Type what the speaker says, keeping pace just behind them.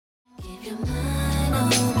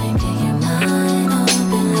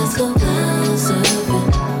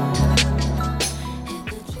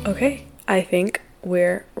Okay, I think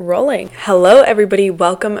we're rolling. Hello everybody,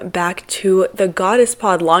 welcome back to the Goddess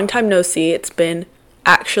Pod. Long time no see. It's been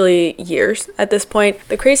actually years at this point.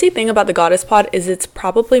 The crazy thing about the Goddess Pod is it's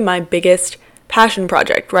probably my biggest passion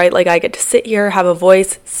project, right? Like I get to sit here, have a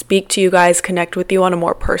voice, speak to you guys, connect with you on a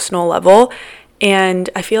more personal level. And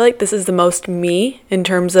I feel like this is the most me in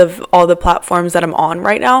terms of all the platforms that I'm on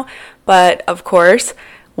right now. But of course,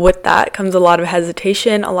 with that comes a lot of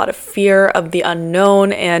hesitation, a lot of fear of the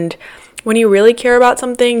unknown. And when you really care about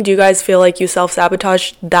something, do you guys feel like you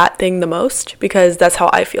self-sabotage that thing the most? Because that's how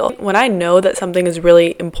I feel. When I know that something is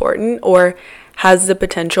really important or has the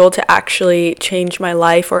potential to actually change my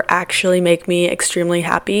life or actually make me extremely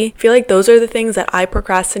happy, I feel like those are the things that I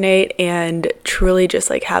procrastinate and truly just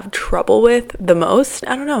like have trouble with the most.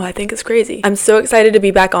 I don't know, I think it's crazy. I'm so excited to be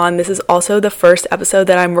back on. This is also the first episode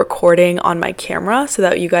that I'm recording on my camera so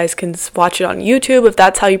that you guys can watch it on YouTube if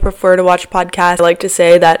that's how you prefer to watch podcasts. I like to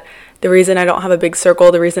say that the reason I don't have a big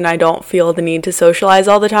circle, the reason I don't feel the need to socialize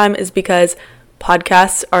all the time is because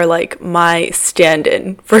podcasts are like my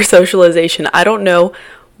stand-in for socialization. I don't know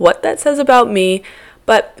what that says about me,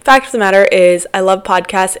 but fact of the matter is I love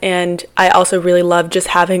podcasts, and I also really love just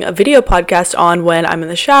having a video podcast on when I'm in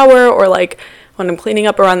the shower or like when I'm cleaning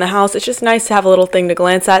up around the house. It's just nice to have a little thing to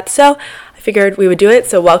glance at. So I figured we would do it.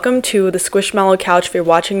 So welcome to the Squishmallow Couch. If you're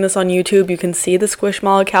watching this on YouTube, you can see the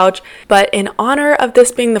Squishmallow Couch. But in honor of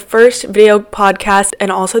this being the first video podcast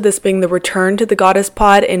and also this being the return to the Goddess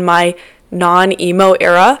Pod in my non-emo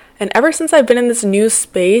era, and ever since I've been in this new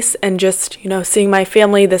space and just, seeing my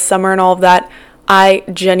family this summer and all of that, I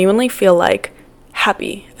genuinely feel like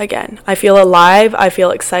happy again. I feel alive. I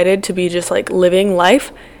feel excited to be just like living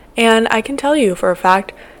life. And I can tell you for a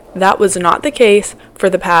fact that was not the case for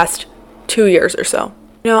the past 2 years or so.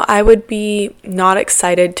 I would be not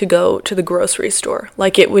excited to go to the grocery store.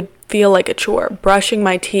 Like it would feel like a chore. Brushing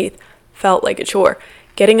my teeth felt like a chore.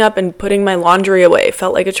 Getting up and putting my laundry away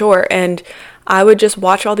felt like a chore. And I would just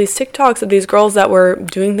watch all these TikToks of these girls that were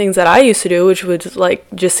doing things that I used to do, which would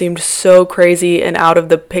just seemed so crazy and out of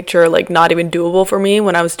the picture, like not even doable for me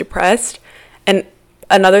when I was depressed. And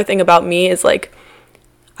another thing about me is like,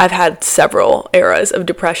 I've had several eras of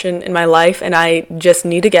depression in my life and I just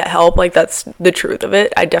need to get help. Like that's the truth of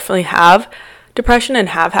it. I definitely have depression and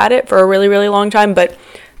have had it for a really, really long time, but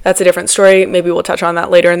that's a different story. Maybe we'll touch on that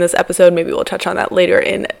later in this episode. Maybe we'll touch on that later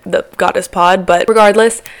in the Goddess Pod. But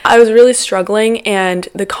regardless, I was really struggling, and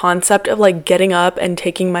the concept of like getting up and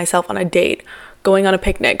taking myself on a date, going on a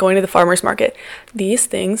picnic, going to the farmer's market, these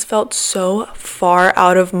things felt so far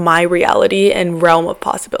out of my reality and realm of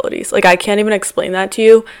possibilities. Like I can't even explain that to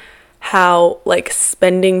you, how like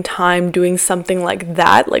spending time doing something like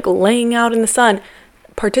that, like laying out in the sun,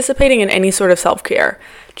 participating in any sort of self-care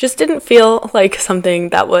just didn't feel like something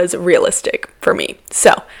that was realistic for me.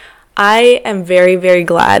 So I am very, very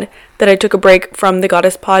glad that I took a break from the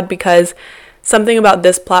Goddess Pod, because something about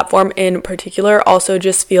this platform in particular also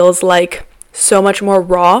just feels like so much more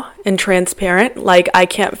raw and transparent. Like I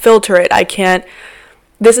can't filter it.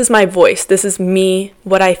 This is my voice. This is me,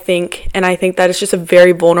 what I think. And I think that is just a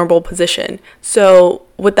very vulnerable position. So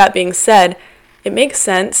with that being said, it makes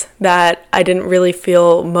sense that I didn't really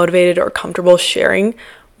feel motivated or comfortable sharing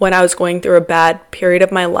when I was going through a bad period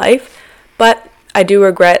of my life. But I do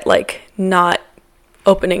regret like not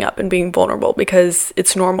opening up and being vulnerable, because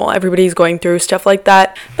it's normal. Everybody's going through stuff like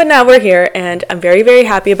that. But now we're here and I'm very, very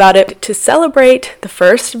happy about it. To celebrate the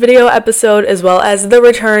first video episode as well as the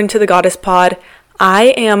return to the Goddess Pod, I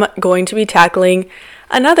am going to be tackling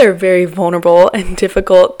another very vulnerable and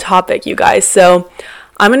difficult topic, you guys. So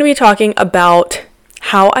I'm going to be talking about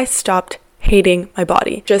how I stopped hating my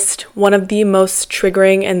body. Just one of the most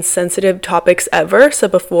triggering and sensitive topics ever. So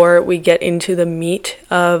before we get into the meat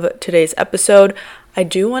of today's episode, I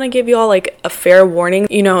do want to give you all like a fair warning.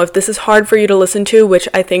 If this is hard for you to listen to, which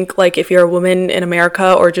I think like if you're a woman in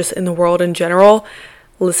America or just in the world in general,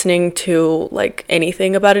 listening to like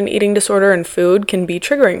anything about an eating disorder and food can be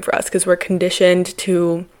triggering for us, because we're conditioned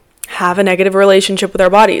to have a negative relationship with our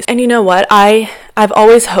bodies. And you know what? I've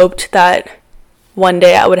always hoped that one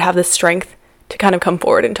day I would have the strength to kind of come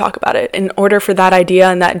forward and talk about it. In order for that idea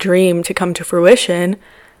and that dream to come to fruition,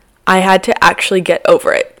 I had to actually get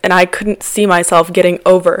over it. And I couldn't see myself getting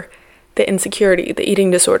over the insecurity, the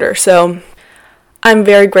eating disorder. So I'm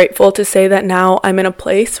very grateful to say that now I'm in a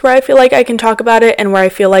place where I feel like I can talk about it and where I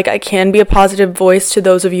feel like I can be a positive voice to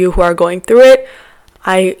those of you who are going through it.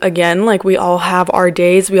 We all have our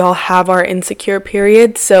days, we all have our insecure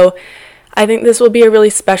periods. So I think this will be a really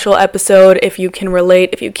special episode if you can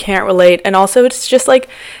relate, if you can't relate. And also it's just like,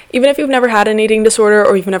 even if you've never had an eating disorder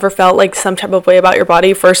or you've never felt like some type of way about your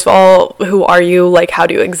body, first of all, who are you? Like, how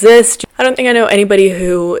do you exist? I don't think I know anybody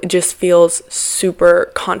who just feels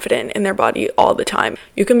super confident in their body all the time.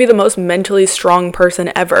 You can be the most mentally strong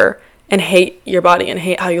person ever and hate your body and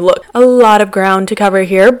hate how you look. A lot of ground to cover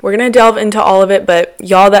here. We're gonna delve into all of it, but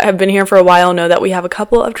y'all that have been here for a while know that we have a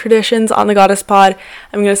couple of traditions on the Goddess Pod.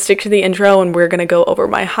 I'm gonna stick to the intro and we're gonna go over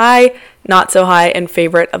my high, not so high, and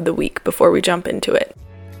favorite of the week before we jump into it.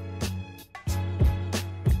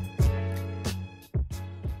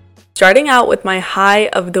 Starting out with my high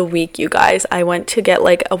of the week, you guys, I went to get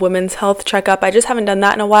like a women's health checkup. I just haven't done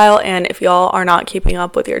that in a while, and if y'all are not keeping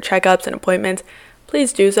up with your checkups and appointments,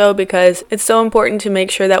 please do so, because it's so important to make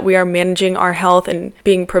sure that we are managing our health and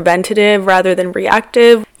being preventative rather than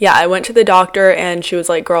reactive. Yeah, I went to the doctor and she was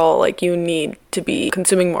like, girl, like you need to be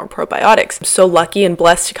consuming more probiotics. I'm so lucky and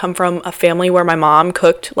blessed to come from a family where my mom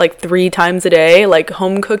cooked like 3 times a day, like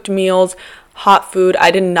home cooked meals, hot food.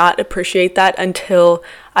 I did not appreciate that until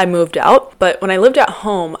I moved out. But when I lived at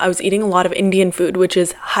home, I was eating a lot of Indian food, which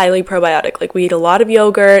is highly probiotic. Like we eat a lot of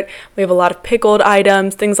yogurt, we have a lot of pickled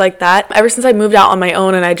items, things like that. Ever since I moved out on my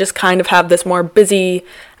own and I just kind of have this more busy,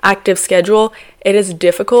 active schedule, it is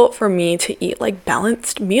difficult for me to eat like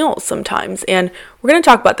balanced meals sometimes. And we're going to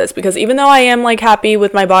talk about this because even though I am like happy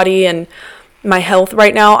with my body and my health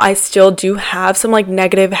right now, I still do have some like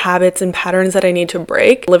negative habits and patterns that I need to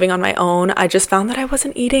break. Living on my own, I just found that I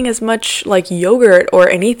wasn't eating as much like yogurt or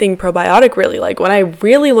anything probiotic really. Like when I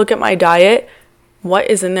really look at my diet, what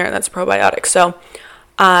is in there that's probiotic? So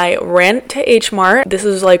I ran to H Mart. This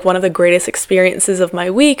is like one of the greatest experiences of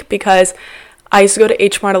my week because I used to go to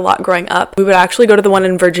H Mart a lot growing up. We would actually go to the one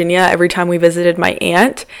in Virginia every time we visited my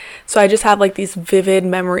aunt. So I just have like these vivid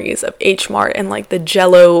memories of H Mart and like the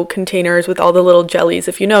Jell-O containers with all the little jellies.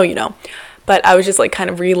 If you know, you know. But I was just like kind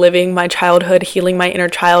of reliving my childhood, healing my inner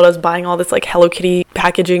child. I was buying all this like Hello Kitty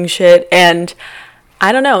packaging shit. And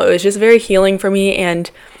I don't know, it was just very healing for me. And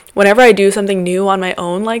whenever I do something new on my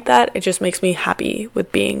own like that, it just makes me happy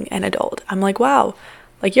with being an adult. I'm like, wow.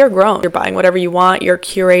 Like you're grown, you're buying whatever you want, you're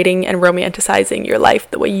curating and romanticizing your life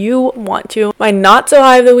the way you want to. My not so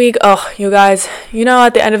high of the week, oh, you guys, you know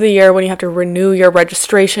at the end of the year when you have to renew your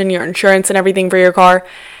registration, your insurance and everything for your car,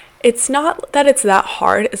 it's not that it's that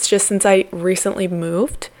hard, it's just since I recently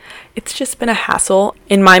moved, it's just been a hassle.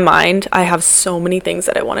 In my mind, I have so many things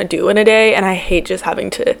that I want to do in a day and I hate just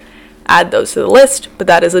having to add those to the list, but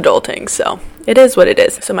that is adulting, so it is what it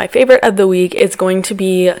is. So my favorite of the week is going to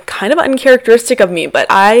be kind of uncharacteristic of me, but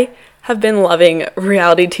I have been loving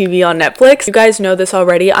reality TV on Netflix. You guys know this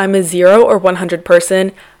already. I'm a 0 or 100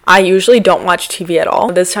 person. I usually don't watch TV at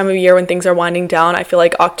all. This time of year when things are winding down, I feel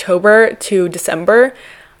like October to December,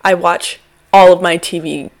 I watch all of my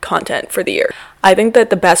TV content for the year. I think that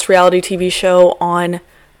the best reality TV show on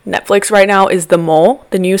Netflix right now is The Mole,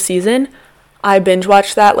 the new season. I binge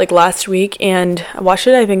watched that like last week and I watched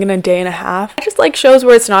it I think in a day and a half. I just like shows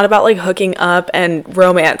where it's not about like hooking up and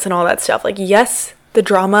romance and all that stuff. Like yes, the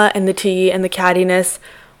drama and the tea and the cattiness,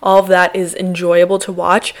 all of that is enjoyable to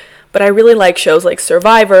watch, but I really like shows like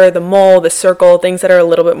Survivor, The Mole, The Circle, things that are a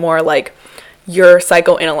little bit more like you're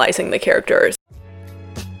psychoanalyzing the characters.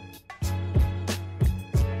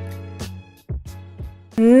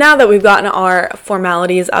 Now that we've gotten our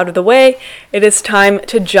formalities out of the way, it is time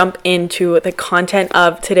to jump into the content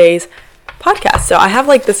of today's podcast. So I have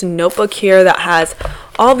like this notebook here that has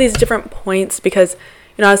all these different points because,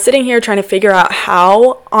 you know, I was sitting here trying to figure out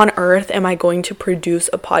how on earth am I going to produce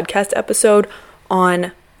a podcast episode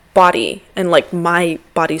on body and like my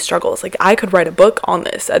body struggles. Like I could write a book on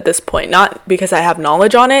this at this point, not because I have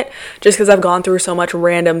knowledge on it, just because I've gone through so much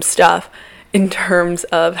random stuff in terms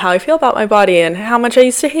of how I feel about my body and how much I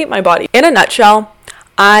used to hate my body. In a nutshell,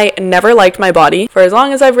 I never liked my body. For as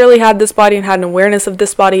long as I've really had this body and had an awareness of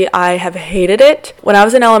this body, I have hated it. When I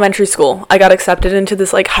was in elementary school, I got accepted into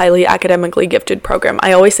this like highly academically gifted program.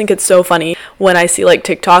 I always think it's so funny when I see like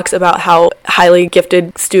TikToks about how highly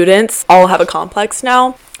gifted students all have a complex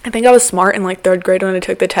now. I think I was smart in like 3rd grade when I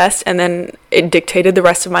took the test and then it dictated the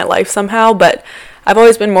rest of my life somehow, but I've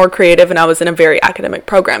always been more creative and I was in a very academic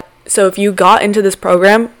program. So if you got into this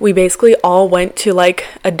program, we basically all went to like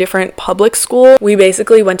a different public school. We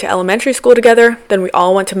basically went to elementary school together, then we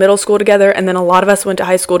all went to middle school together, and then a lot of us went to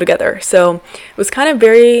high school together. So it was kind of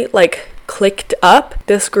very like clicked up.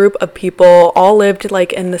 This group of people all lived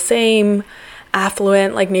like in the same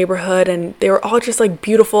affluent like neighborhood, and they were all just like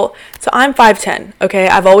beautiful. So I'm 5'10", okay?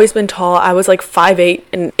 I've always been tall. I was like 5'8"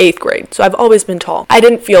 in 8th grade, so I've always been tall. I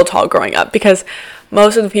didn't feel tall growing up because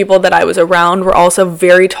most of the people that I was around were also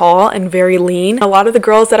very tall and very lean. A lot of the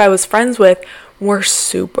girls that I was friends with were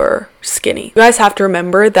super skinny. You guys have to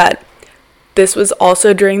remember that this was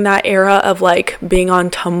also during that era of like being on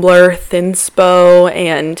Tumblr, Thinspo,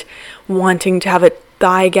 and wanting to have a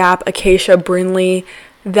thigh gap, Acacia Brinley.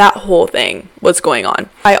 That whole thing was going on.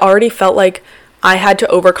 I already felt like I had to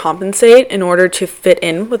overcompensate in order to fit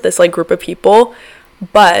in with this like group of people,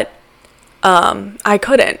 but I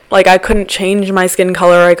couldn't change my skin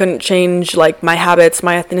color. I couldn't change like my habits,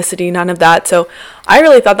 my ethnicity, none of that. So I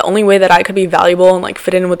really thought the only way that I could be valuable and like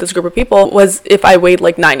fit in with this group of people was if I weighed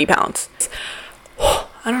like 90 pounds.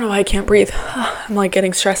 I don't know why I can't breathe. I'm like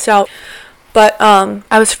getting stressed out. But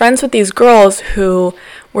I was friends with these girls who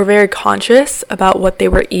were very conscious about what they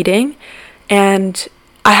were eating, and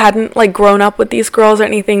I hadn't like grown up with these girls or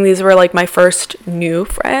anything. These were like my first new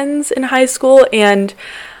friends in high school, and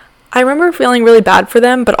I remember feeling really bad for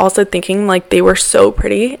them, but also thinking like they were so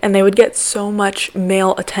pretty and they would get so much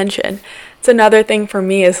male attention. It's another thing for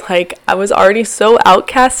me is like I was already so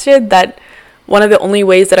outcasted that one of the only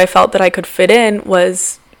ways that I felt that I could fit in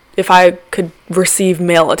was if I could receive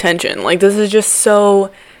male attention. Like this is just so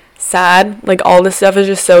sad. Like all this stuff is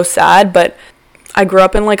just so sad, but I grew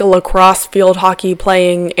up in like a lacrosse field hockey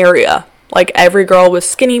playing area. Like every girl was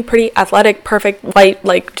skinny, pretty, athletic, perfect, white,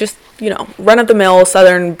 like just, you know, run-of-the-mill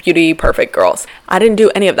Southern beauty, perfect girls. I didn't do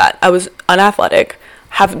any of that. I was unathletic,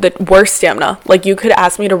 have the worst stamina. Like you could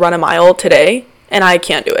ask me to run a mile today and I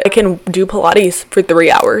can't do it. I can do Pilates for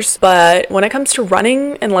 3 hours, but when it comes to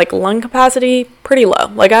running and like lung capacity, pretty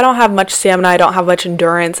low. Like I don't have much stamina. I don't have much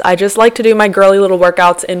endurance. I just like to do my girly little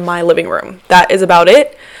workouts in my living room. That is about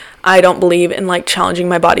it. I don't believe in like challenging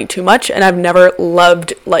my body too much, and I've never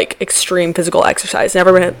loved like extreme physical exercise.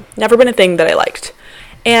 Never been a thing that I liked.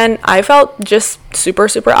 And I felt just super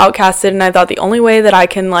outcasted, and I thought the only way that I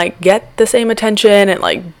can like get the same attention and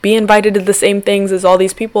like be invited to the same things as all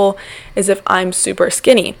these people is if I'm super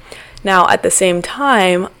skinny. Now, at the same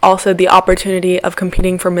time, also the opportunity of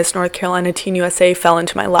competing for Miss North Carolina Teen USA fell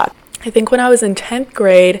into my lap. I think when I was in 10th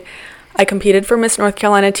grade, I competed for Miss North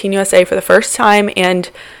Carolina Teen USA for the first time,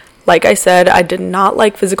 and like I said, I did not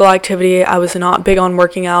like physical activity. I was not big on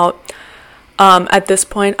working out. At this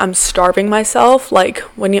point, I'm starving myself. Like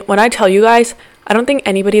when I tell you guys, I don't think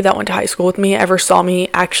anybody that went to high school with me ever saw me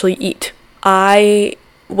actually eat. I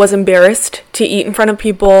was embarrassed to eat in front of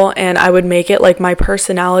people, and I would make it like my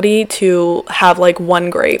personality to have like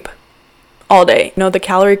one grape all day. You know, the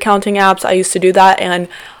calorie counting apps, I used to do that, and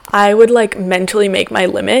I would like mentally make my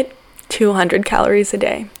limit 200 calories a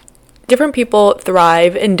day. Different people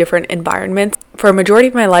thrive in different environments. For a majority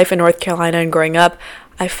of my life in North Carolina and growing up,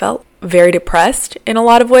 I felt very depressed in a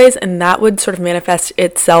lot of ways, and that would sort of manifest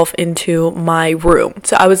itself into my room.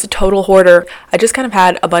 So I was a total hoarder. I just kind of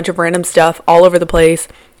had a bunch of random stuff all over the place.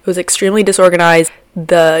 It was extremely disorganized.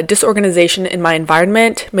 The disorganization in my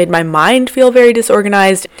environment made my mind feel very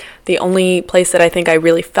disorganized. The only place that I think I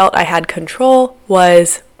really felt I had control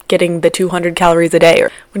was getting the 200 calories a day.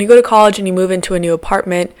 When you go to college and you move into a new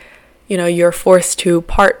apartment, you know, you're forced to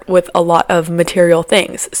part with a lot of material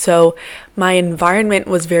things. So my environment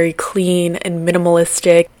was very clean and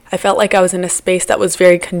minimalistic. I felt like I was in a space that was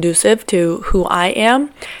very conducive to who I am.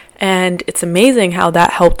 And it's amazing how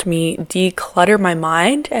that helped me declutter my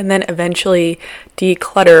mind and then eventually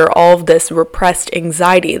declutter all of this repressed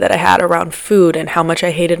anxiety that I had around food and how much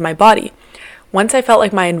I hated my body. Once I felt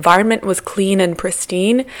like my environment was clean and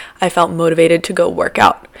pristine, I felt motivated to go work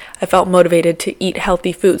out. I felt motivated to eat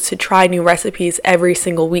healthy foods, to try new recipes every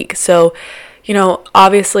single week. So, you know,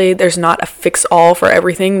 obviously there's not a fix-all for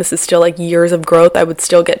everything. This is still like years of growth. I would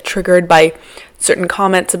still get triggered by certain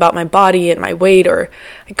comments about my body and my weight, or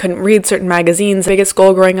I couldn't read certain magazines. My biggest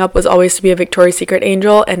goal growing up was always to be a Victoria's Secret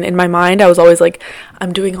angel, and in my mind I was always like,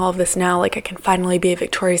 I'm doing all of this now, like I can finally be a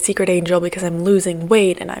Victoria's Secret angel because I'm losing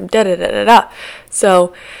weight and I'm da-da-da-da-da.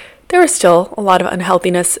 So there was still a lot of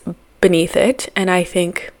unhealthiness beneath it, and I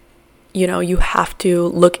think, you know, you have to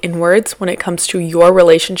look inwards when it comes to your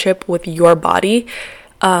relationship with your body.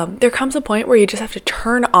 There comes a point where you just have to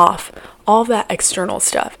turn off all of that external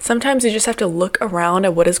stuff. Sometimes you just have to look around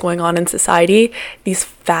at what is going on in society. These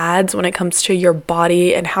fads when it comes to your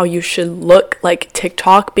body and how you should look, like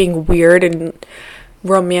TikTok being weird and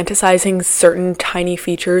romanticizing certain tiny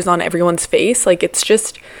features on everyone's face. Like, it's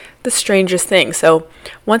just the strangest thing. So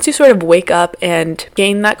once you sort of wake up and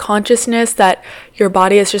gain that consciousness that your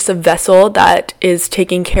body is just a vessel that is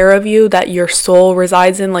taking care of you, that your soul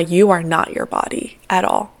resides in, like, you are not your body at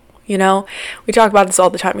all. you know? We talk about this all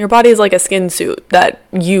the time. Your body is like a skin suit that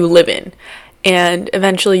you live in. And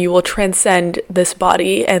eventually you will transcend this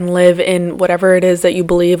body and live in whatever it is that you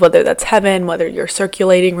believe, whether that's heaven, whether you're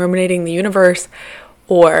circulating, ruminating the universe,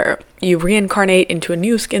 or you reincarnate into a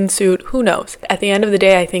new skin suit, who knows? At the end of the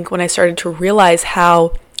day, I think when I started to realize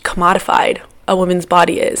how commodified a woman's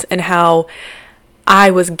body is and how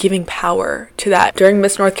I was giving power to that. During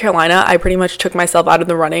Miss North Carolina, I pretty much took myself out of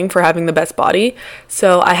the running for having the best body.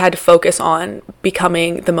 So I had to focus on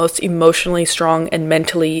becoming the most emotionally strong and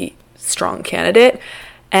mentally strong candidate.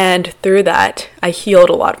 And through that, I healed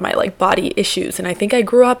a lot of my like body issues. And I think I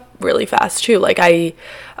grew up really fast too. Like I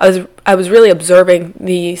was really observing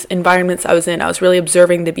these environments I was in. I was really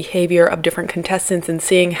observing the behavior of different contestants and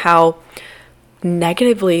seeing how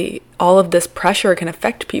negatively all of this pressure can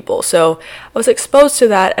affect people. So I was exposed to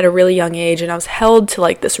that at a really young age, and I was held to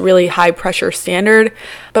like this really high pressure standard.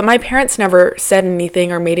 But my parents never said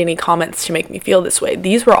anything or made any comments to make me feel this way.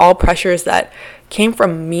 These were all pressures that came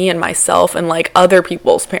from me and myself and like other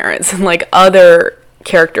people's parents and like other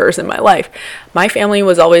characters in my life. My family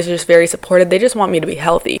was always just very supportive. They just want me to be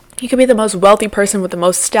healthy. You could be the most wealthy person with the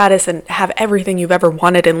most status and have everything you've ever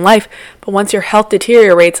wanted in life, but once your health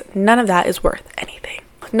deteriorates, none of that is worth anything.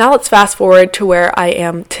 Now let's fast forward to where I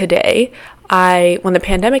am today. When the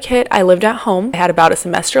pandemic hit, I lived at home. I had about a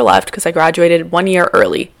semester left because I graduated 1 year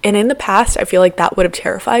early. And in the past, I feel like that would have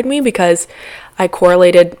terrified me because I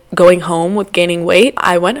correlated going home with gaining weight.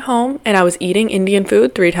 I went home and I was eating Indian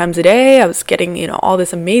food 3 times a day. I was getting, all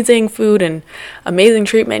this amazing food and amazing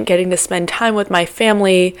treatment, getting to spend time with my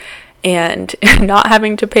family and not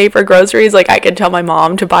having to pay for groceries. Like I could tell my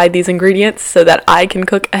mom to buy these ingredients so that I can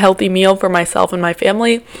cook a healthy meal for myself and my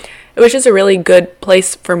family. It was just a really good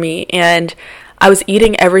place for me, and I was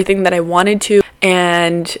eating everything that I wanted to.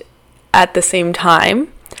 And at the same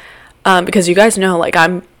time, because you guys know, like,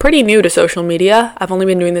 I'm pretty new to social media. I've only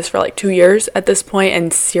been doing this for like 2 years at this point,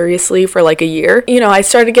 and seriously for like a year. I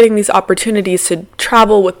started getting these opportunities to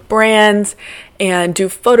travel with brands and do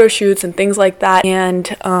photo shoots and things like that.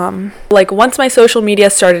 And like once my social media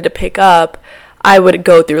started to pick up, I would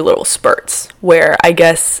go through little spurts where I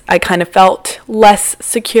guess I kind of felt less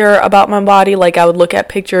secure about my body. Like I would look at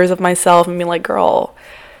pictures of myself and be like, girl,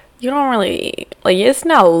 you don't really, like, it's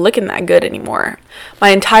not looking that good anymore. My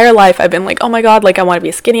entire life I've been like, oh my God, like I want to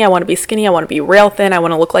be skinny, I want to be skinny, I want to be rail thin, I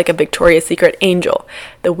want to look like a Victoria's Secret angel.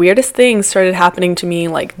 The weirdest things started happening to me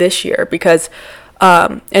like this year because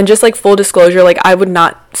and just like full disclosure, like I would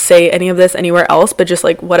not say any of this anywhere else, but just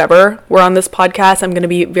like whatever, we're on this podcast, I'm going to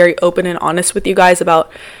be very open and honest with you guys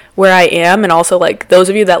about where I am. And also like those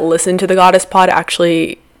of you that listen to the Goddess Pod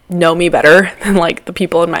actually know me better than like the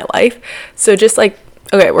people in my life. So just like,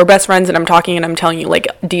 okay, we're best friends and I'm talking and I'm telling you like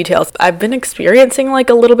details. I've been experiencing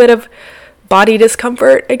like a little bit of body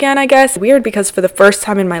discomfort again, I guess. Weird because for the first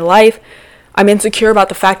time in my life, I'm insecure about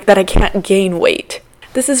the fact that I can't gain weight.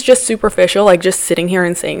 This is just superficial, like just sitting here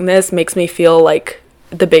and saying this makes me feel like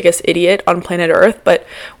the biggest idiot on planet Earth, but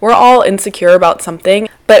we're all insecure about something.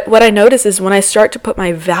 But what I notice is when I start to put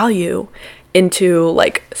my value into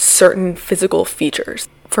like certain physical features,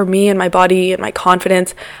 for me and my body and my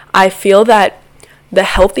confidence, I feel that the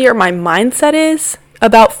healthier my mindset is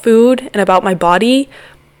about food and about my body,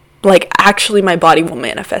 like actually my body will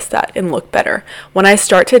manifest that and look better. When I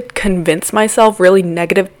start to convince myself really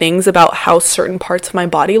negative things about how certain parts of my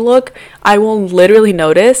body look, I will literally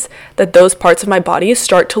notice that those parts of my body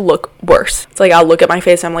start to look worse. It's like I'll look at my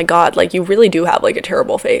face and I'm like, God, like you really do have like a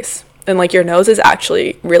terrible face. And like your nose is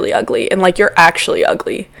actually really ugly and like you're actually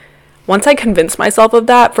ugly. Once I convince myself of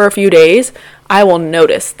that for a few days, I will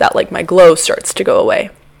notice that like my glow starts to go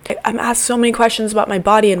away. I'm asked so many questions about my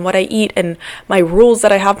body and what I eat and my rules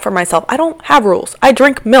that I have for myself. I don't have rules. I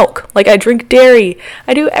drink milk, like I drink dairy.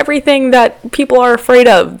 I do everything that people are afraid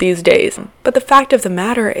of these days. But the fact of the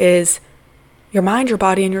matter is your mind, your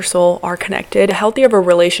body, and your soul are connected. The healthier of a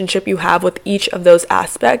relationship you have with each of those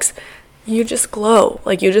aspects, you just glow.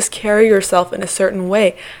 Like you just carry yourself in a certain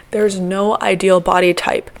way. There's no ideal body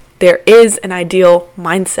type. There is an ideal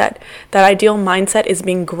mindset. That ideal mindset is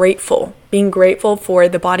being grateful for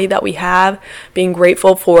the body that we have, being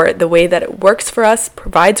grateful for the way that it works for us,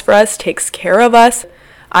 provides for us, takes care of us.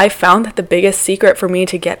 I found that the biggest secret for me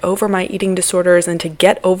to get over my eating disorders and to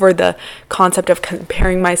get over the concept of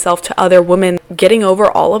comparing myself to other women, getting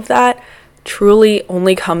over all of that truly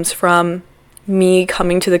only comes from me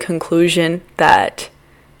coming to the conclusion that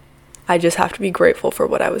I just have to be grateful for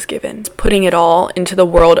what I was given. Putting it all into the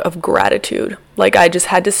world of gratitude. Like, I just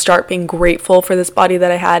had to start being grateful for this body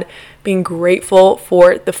that I had, being grateful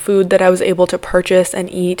for the food that I was able to purchase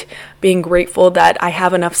and eat, being grateful that I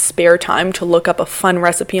have enough spare time to look up a fun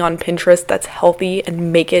recipe on Pinterest that's healthy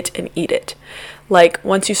and make it and eat it. Like,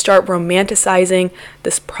 once you start romanticizing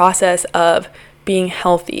this process of being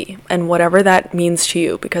healthy and whatever that means to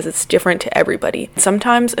you, because it's different to everybody.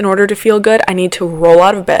 Sometimes in order to feel good, I need to roll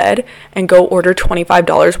out of bed and go order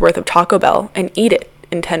 $25 worth of Taco Bell and eat it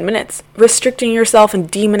in 10 minutes. Restricting yourself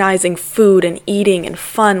and demonizing food and eating and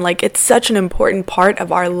fun, like, it's such an important part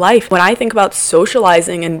of our life. When I think about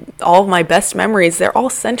socializing and all of my best memories, they're all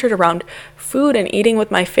centered around food and eating with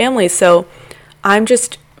my family. So I'm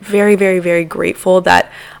just very, very, very grateful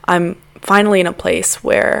that I'm finally in a place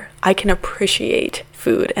where I can appreciate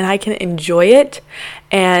food and I can enjoy it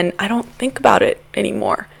and I don't think about it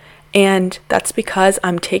anymore. And that's because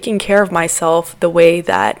I'm taking care of myself the way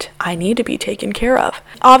that I need to be taken care of.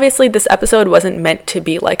 Obviously, this episode wasn't meant to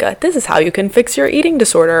be like this is how you can fix your eating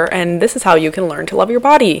disorder and this is how you can learn to love your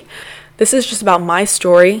body. This is just about my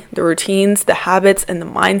story, the routines, the habits, and the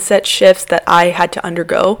mindset shifts that I had to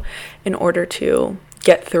undergo in order to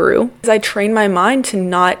get through. As I train my mind to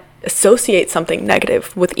not associate something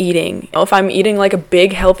negative with eating. If I'm eating like a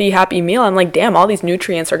big, healthy, happy meal, I'm like, damn, all these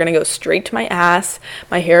nutrients are going to go straight to my ass.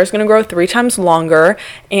 My hair is going to grow 3 times longer.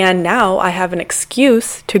 And now I have an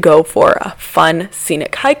excuse to go for a fun,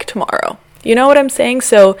 scenic hike tomorrow. You know what I'm saying?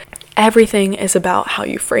 So everything is about how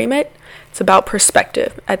you frame it. It's about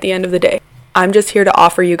perspective at the end of the day. I'm just here to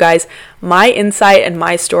offer you guys my insight and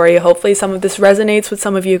my story. Hopefully some of this resonates with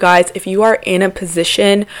some of you guys. If you are in a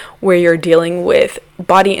position where you're dealing with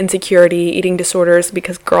body insecurity, eating disorders,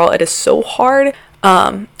 because girl, it is so hard.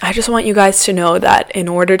 I just want you guys to know that in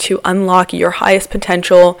order to unlock your highest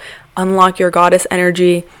potential, unlock your goddess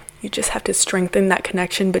energy, you just have to strengthen that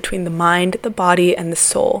connection between the mind, the body, and the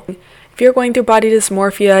soul. If you're going through body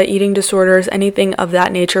dysmorphia, eating disorders, anything of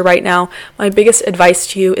that nature right now, my biggest advice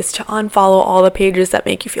to you is to unfollow all the pages that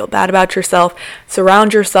make you feel bad about yourself.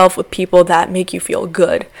 Surround yourself with people that make you feel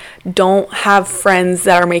good. Don't have friends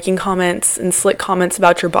that are making comments and slick comments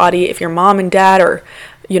about your body. If your mom and dad or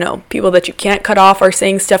people that you can't cut off are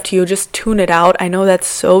saying stuff to you, just tune it out. I know that's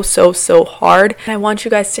so hard. And I want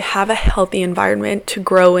you guys to have a healthy environment to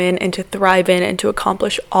grow in and to thrive in and to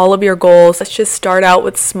accomplish all of your goals. Let's just start out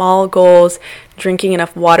with small goals, drinking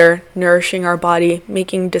enough water, nourishing our body,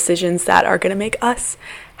 making decisions that are going to make us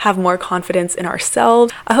have more confidence in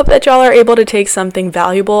ourselves. I hope that y'all are able to take something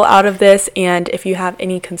valuable out of this. And if you have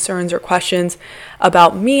any concerns or questions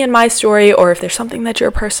about me and my story, or if there's something that you're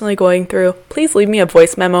personally going through, please leave me a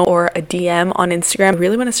voice memo or a DM on Instagram. I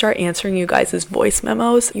really want to start answering you guys' voice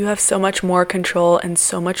memos. You have so much more control and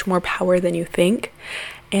so much more power than you think.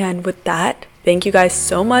 And with that, thank you guys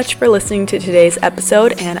so much for listening to today's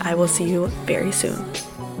episode, and I will see you very soon.